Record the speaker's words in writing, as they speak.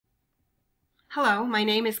Hello, my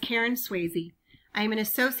name is Karen Sweazea. I am an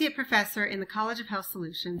associate professor in the College of Health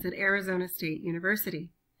Solutions at Arizona State University.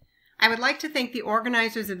 I would like to thank the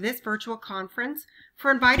organizers of this virtual conference for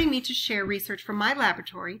inviting me to share research from my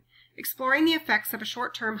laboratory exploring the effects of a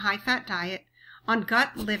short-term high-fat diet on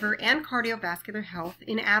gut, liver, and cardiovascular health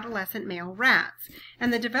in adolescent male rats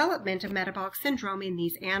and the development of metabolic syndrome in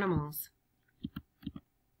these animals.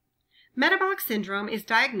 Metabolic syndrome is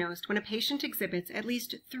diagnosed when a patient exhibits at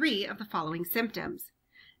least 3 of the following symptoms: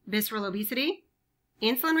 visceral obesity,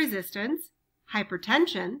 insulin resistance,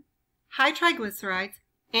 hypertension, high triglycerides,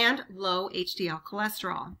 and low HDL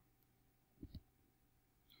cholesterol.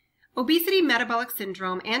 Obesity, metabolic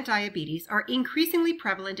syndrome, and diabetes are increasingly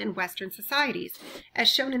prevalent in Western societies, as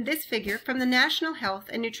shown in this figure from the National Health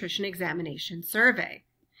and Nutrition Examination Survey.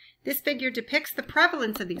 This figure depicts the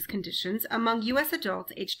prevalence of these conditions among U.S.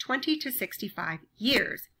 adults aged 20 to 65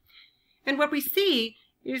 years. And what we see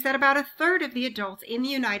is that about 1/3 of the adults in the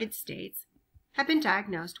United States have been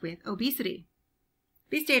diagnosed with obesity.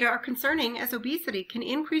 These data are concerning as obesity can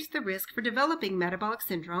increase the risk for developing metabolic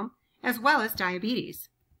syndrome as well as diabetes.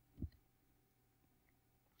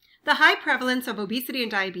 The high prevalence of obesity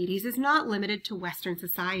and diabetes is not limited to Western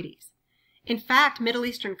societies. In fact, Middle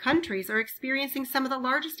Eastern countries are experiencing some of the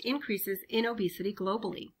largest increases in obesity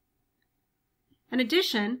globally. In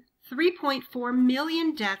addition, 3.4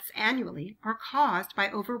 million deaths annually are caused by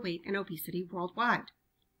overweight and obesity worldwide.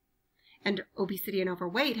 And obesity and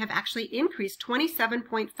overweight have actually increased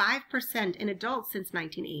 27.5% in adults since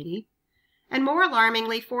 1980, and more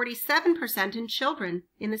alarmingly, 47% in children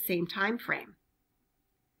in the same time frame.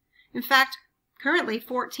 In fact, currently,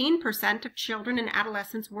 14% of children and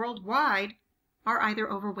adolescents worldwide are either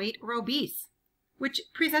overweight or obese, which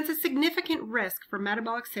presents a significant risk for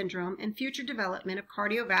metabolic syndrome and future development of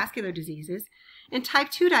cardiovascular diseases and type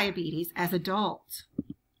 2 diabetes as adults.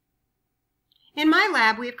 In my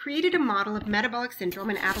lab, we have created a model of metabolic syndrome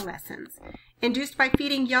in adolescents, induced by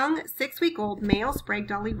feeding young 6-week-old male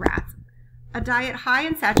Sprague-Dawley rats a diet high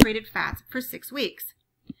in saturated fats for 6 weeks.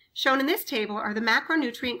 Shown in this table are the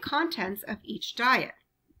macronutrient contents of each diet.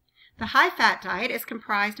 The high-fat diet is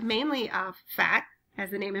comprised mainly of fat,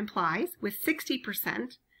 as the name implies, with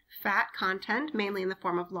 60% fat content, mainly in the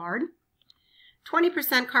form of lard,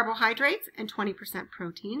 20% carbohydrates, and 20%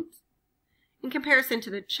 proteins. In comparison to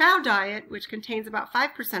the chow diet, which contains about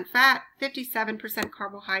 5% fat, 57%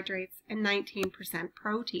 carbohydrates, and 19%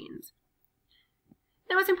 proteins.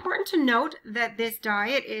 Now, it's important to note that this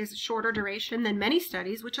diet is shorter duration than many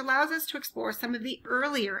studies, which allows us to explore some of the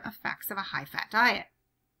earlier effects of a high-fat diet.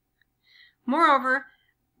 Moreover,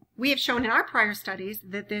 we have shown in our prior studies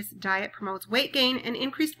that this diet promotes weight gain and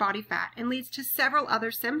increased body fat and leads to several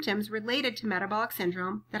other symptoms related to metabolic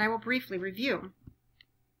syndrome that I will briefly review.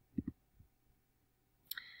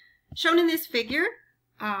 Shown in this figure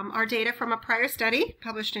are data from a prior study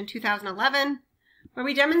published in 2011, where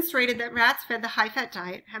we demonstrated that rats fed the high-fat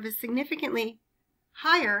diet have a significantly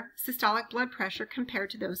higher systolic blood pressure compared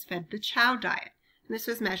to those fed the chow diet. And this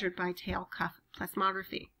was measured by tail cuff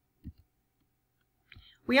plasmography.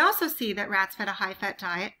 We also see that rats fed a high-fat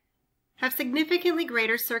diet have significantly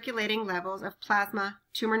greater circulating levels of plasma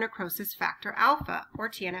tumor necrosis factor alpha, or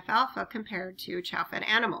TNF-alpha, compared to chow-fed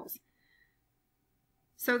animals.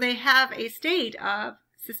 So they have a state of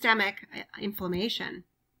systemic inflammation.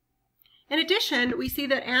 In addition, we see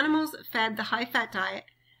that animals fed the high-fat diet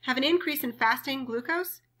have an increase in fasting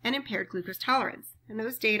glucose and impaired glucose tolerance. And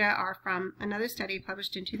those data are from another study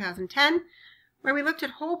published in 2010, where we looked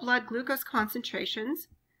at whole blood glucose concentrations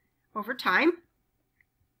over time.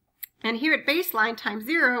 And here at baseline times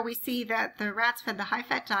 0, we see that the rats fed the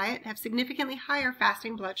high-fat diet have significantly higher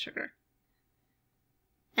fasting blood sugar.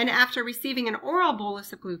 And after receiving an oral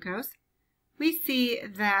bolus of glucose, we see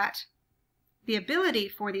that the ability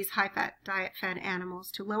for these high-fat diet-fed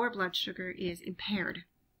animals to lower blood sugar is impaired.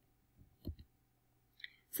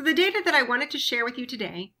 So the data that I wanted to share with you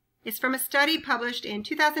today is from a study published in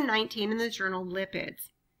 2019 in the journal Lipids.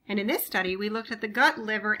 And in this study, we looked at the gut,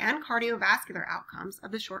 liver, and cardiovascular outcomes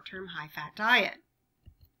of the short-term high-fat diet.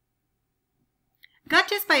 Gut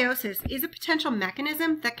dysbiosis is a potential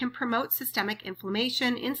mechanism that can promote systemic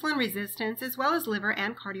inflammation, insulin resistance, as well as liver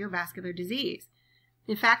and cardiovascular disease.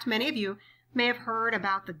 In fact, many of you may have heard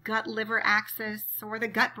about the gut-liver axis or the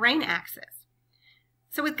gut-brain axis.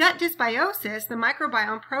 So with gut dysbiosis, the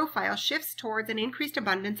microbiome profile shifts towards an increased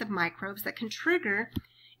abundance of microbes that can trigger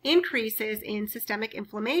increases in systemic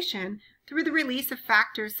inflammation through the release of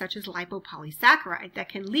factors such as lipopolysaccharide that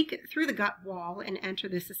can leak through the gut wall and enter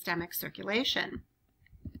the systemic circulation.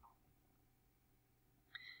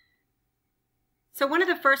 So one of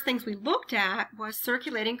the first things we looked at was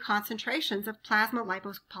circulating concentrations of plasma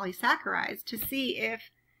lipopolysaccharides to see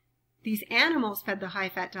if these animals fed the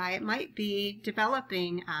high-fat diet might be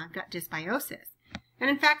developing gut dysbiosis. And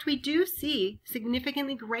in fact, we do see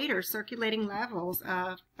significantly greater circulating levels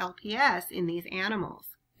of LPS in these animals.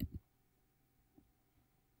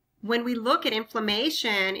 When we look at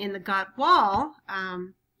inflammation in the gut wall,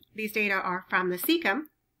 these data are from the cecum,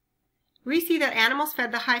 we see that animals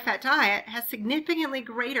fed the high-fat diet has significantly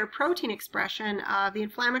greater protein expression of the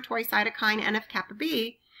inflammatory cytokine NF-kappa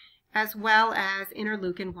B, as well as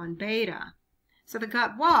interleukin-1 beta. So the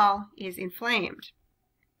gut wall is inflamed.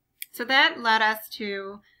 So that led us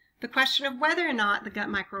to the question of whether or not the gut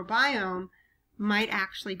microbiome might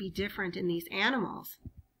actually be different in these animals.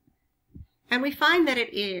 And we find that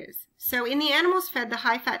it is. So in the animals fed the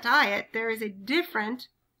high-fat diet, there is a different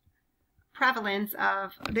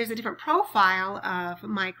there's a different profile of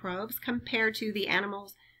microbes compared to the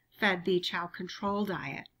animals fed the chow control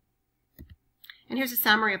diet. And here's a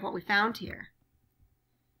summary of what we found here.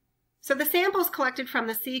 So the samples collected from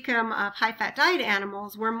the cecum of high-fat diet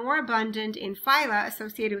animals were more abundant in phyla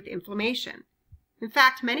associated with inflammation. In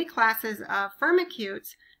fact, many classes of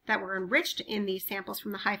firmicutes that were enriched in these samples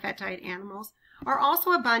from the high-fat diet animals are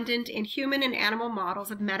also abundant in human and animal models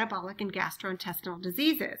of metabolic and gastrointestinal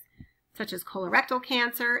diseases, such as colorectal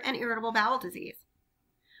cancer and irritable bowel disease.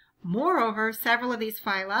 Moreover, several of these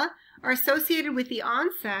phyla are associated with the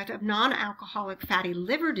onset of non-alcoholic fatty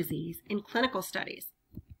liver disease in clinical studies.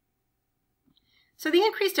 So the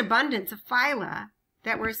increased abundance of phyla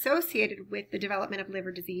that were associated with the development of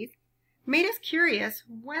liver disease made us curious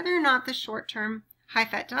whether or not the short-term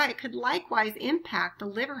high-fat diet could likewise impact the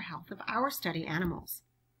liver health of our study animals.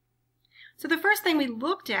 So the first thing we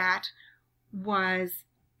looked at was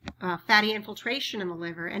fatty infiltration in the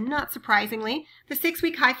liver, and not surprisingly, the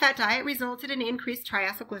 6-week high-fat diet resulted in increased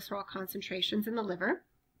triacylglycerol concentrations in the liver.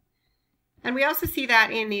 And we also see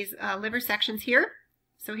that in these liver sections here.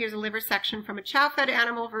 So here's a liver section from a chow-fed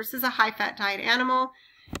animal versus a high-fat diet animal,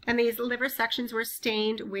 and these liver sections were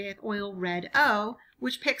stained with oil red O,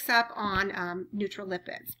 which picks up on neutral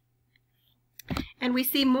lipids. And we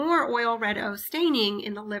see more oil red O staining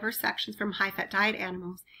in the liver sections from high-fat diet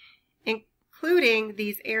animals, including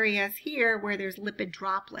these areas here where there's lipid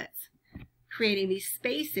droplets, creating these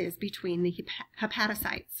spaces between the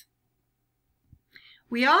hepatocytes.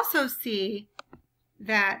 We also see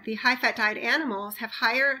that the high-fat diet animals have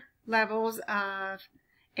higher levels of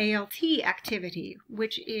ALT activity,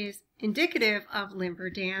 which is indicative of liver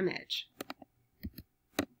damage.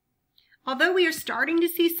 Although we are starting to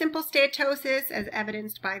see simple steatosis as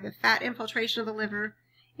evidenced by the fat infiltration of the liver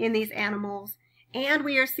in these animals, and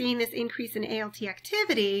we are seeing this increase in ALT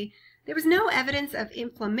activity, there was no evidence of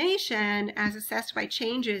inflammation as assessed by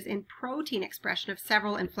changes in protein expression of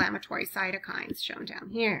several inflammatory cytokines shown down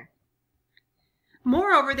here.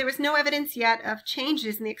 Moreover, there was no evidence yet of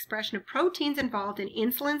changes in the expression of proteins involved in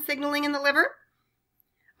insulin signaling in the liver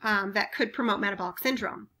that could promote metabolic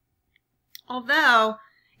syndrome. Although,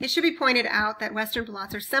 it should be pointed out that Western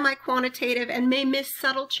blots are semi-quantitative and may miss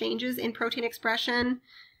subtle changes in protein expression,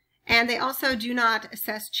 and they also do not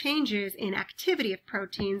assess changes in activity of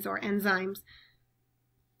proteins or enzymes,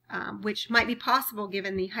 which might be possible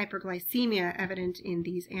given the hyperglycemia evident in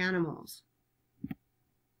these animals.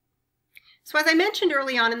 So as I mentioned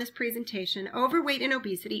early on in this presentation, overweight and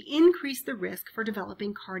obesity increase the risk for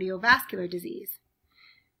developing cardiovascular disease.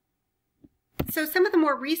 So some of the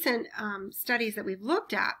more recent studies that we've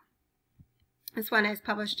looked at, this one is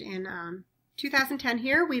published in 2010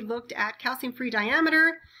 here, we looked at calcium-free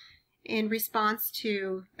diameter in response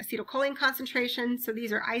to acetylcholine concentration. So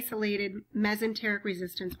these are isolated mesenteric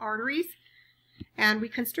resistance arteries. And we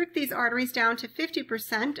constrict these arteries down to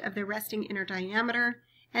 50% of their resting inner diameter,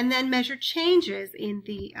 and then measure changes in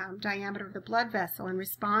the diameter of the blood vessel in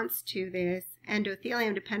response to this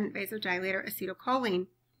endothelium-dependent vasodilator acetylcholine.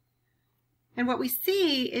 And what we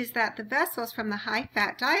see is that the vessels from the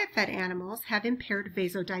high-fat diet-fed animals have impaired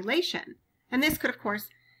vasodilation. And this could, of course,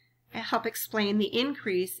 help explain the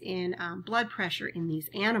increase in blood pressure in these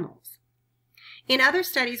animals. In other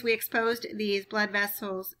studies, we exposed these blood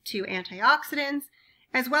vessels to antioxidants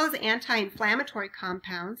as well as anti-inflammatory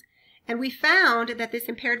compounds, and we found that this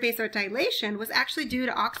impaired vasodilation was actually due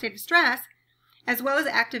to oxidative stress as well as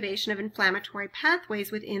activation of inflammatory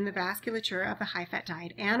pathways within the vasculature of the high-fat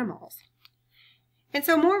diet animals. And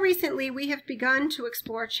so more recently, we have begun to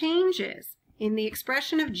explore changes in the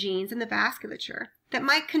expression of genes in the vasculature that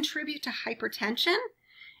might contribute to hypertension,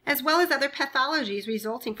 as well as other pathologies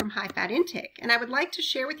resulting from high-fat intake. And I would like to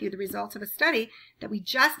share with you the results of a study that we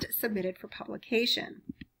just submitted for publication.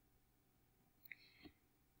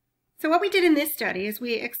 So what we did in this study is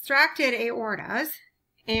we extracted aortas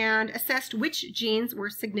and assessed which genes were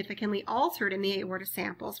significantly altered in the aorta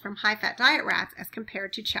samples from high-fat diet rats as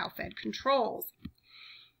compared to chow-fed controls.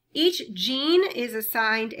 Each gene is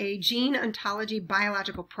assigned a gene ontology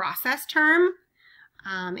biological process term,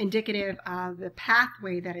 indicative of the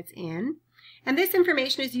pathway that it's in, and this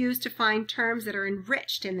information is used to find terms that are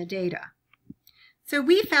enriched in the data. So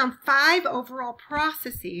we found 5 overall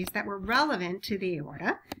processes that were relevant to the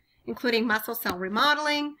aorta, including muscle cell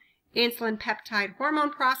remodeling, insulin peptide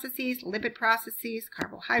hormone processes, lipid processes,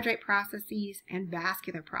 carbohydrate processes, and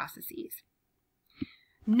vascular processes.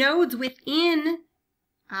 Nodes within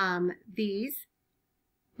these,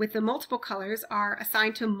 with the multiple colors, are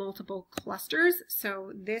assigned to multiple clusters.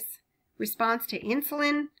 So this response to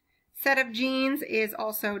insulin set of genes is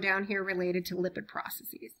also down here related to lipid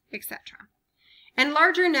processes, etc. And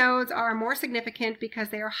larger nodes are more significant because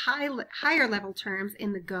they are higher level terms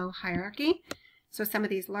in the GO hierarchy. So some of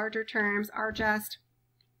these larger terms are just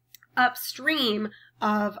upstream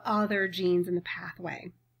of other genes in the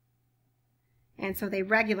pathway. And so they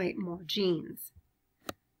regulate more genes.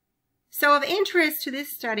 So of interest to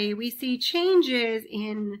this study, we see changes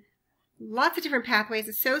in lots of different pathways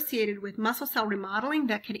associated with muscle cell remodeling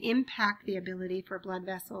that could impact the ability for blood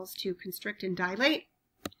vessels to constrict and dilate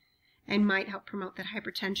and might help promote that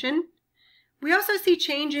hypertension. We also see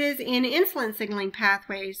changes in insulin signaling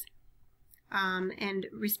pathways and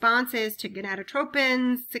responses to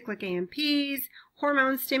gonadotropins, cyclic AMPs,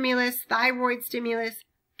 hormone stimulus, thyroid stimulus,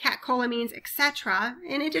 catecholamines, etc.,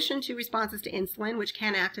 in addition to responses to insulin, which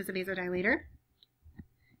can act as a vasodilator.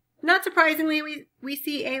 Not surprisingly, we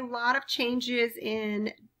see a lot of changes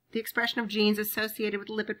in the expression of genes associated with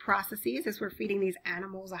lipid processes as we're feeding these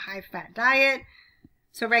animals a high-fat diet.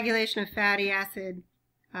 So regulation of fatty acid,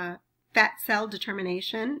 fat cell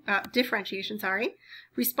differentiation,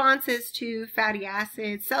 responses to fatty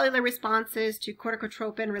acids, cellular responses to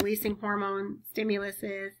corticotropin-releasing hormone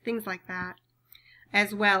stimuluses, things like that,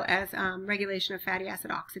 as well as regulation of fatty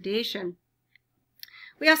acid oxidation.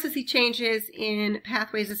 We also see changes in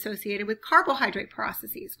pathways associated with carbohydrate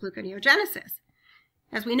processes, gluconeogenesis.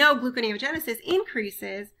 As we know, gluconeogenesis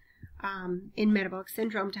increases in metabolic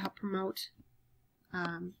syndrome to help promote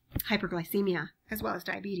hyperglycemia as well as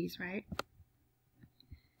diabetes, right?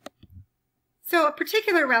 So of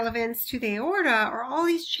particular relevance to the aorta are all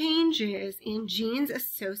these changes in genes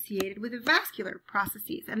associated with vascular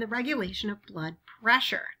processes and the regulation of blood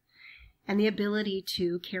pressure and the ability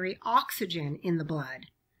to carry oxygen in the blood,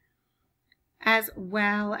 as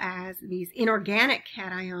well as these inorganic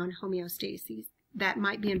cation homeostases that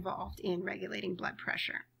might be involved in regulating blood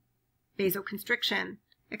pressure, vasoconstriction,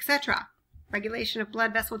 etc., regulation of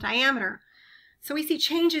blood vessel diameter. So we see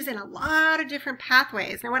changes in a lot of different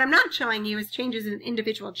pathways. Now what I'm not showing you is changes in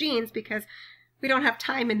individual genes because we don't have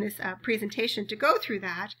time in this presentation to go through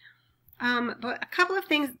that. But a couple of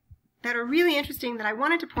things that are really interesting that I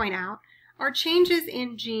wanted to point out are changes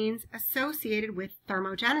in genes associated with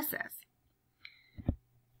thermogenesis.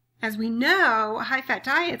 As we know, high-fat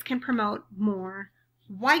diets can promote more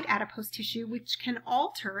white adipose tissue, which can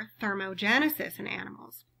alter thermogenesis in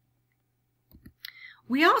animals.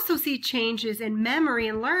 We also see changes in memory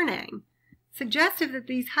and learning, suggestive that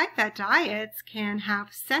these high-fat diets can have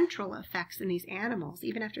central effects in these animals,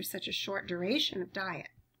 even after such a short duration of diet.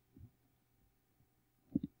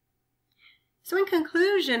 So in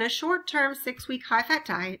conclusion, a short-term 6-week high-fat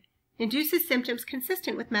diet induces symptoms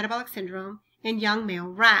consistent with metabolic syndrome in young male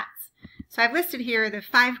rats. So I've listed here the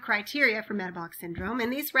 5 criteria for metabolic syndrome,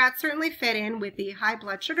 and these rats certainly fit in with the high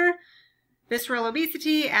blood sugar, visceral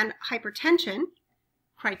obesity, and hypertension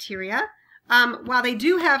criteria. While they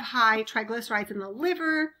do have high triglycerides in the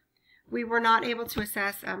liver, we were not able to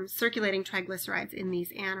assess circulating triglycerides in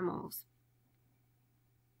these animals.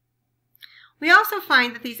 We also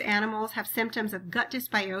find that these animals have symptoms of gut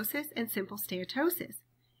dysbiosis and simple steatosis,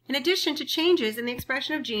 in addition to changes in the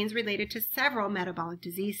expression of genes related to several metabolic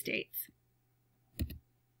disease states.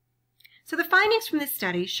 So the findings from this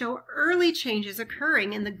study show early changes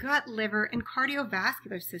occurring in the gut, liver, and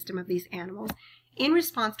cardiovascular system of these animals in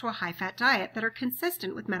response to a high-fat diet that are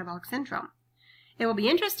consistent with metabolic syndrome. It will be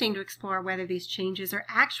interesting to explore whether these changes are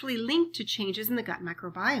actually linked to changes in the gut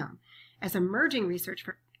microbiome, as emerging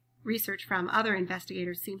research from other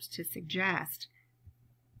investigators seems to suggest.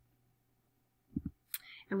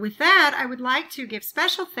 And with that, I would like to give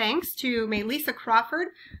special thanks to Melissa Crawford,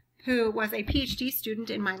 who was a Ph.D. student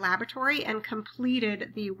in my laboratory and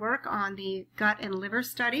completed the work on the gut and liver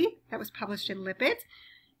study that was published in Lipid.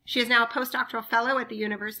 She is now a postdoctoral fellow at the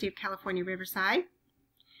University of California, Riverside.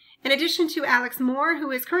 In addition to Alex Moore,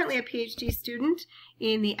 who is currently a Ph.D. student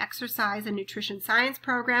in the Exercise and Nutrition Science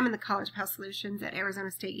program in the College of Health Solutions at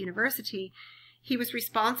Arizona State University, he was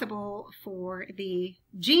responsible for the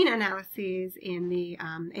gene analyses in the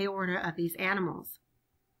aorta of these animals.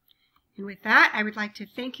 And with that, I would like to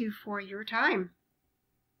thank you for your time.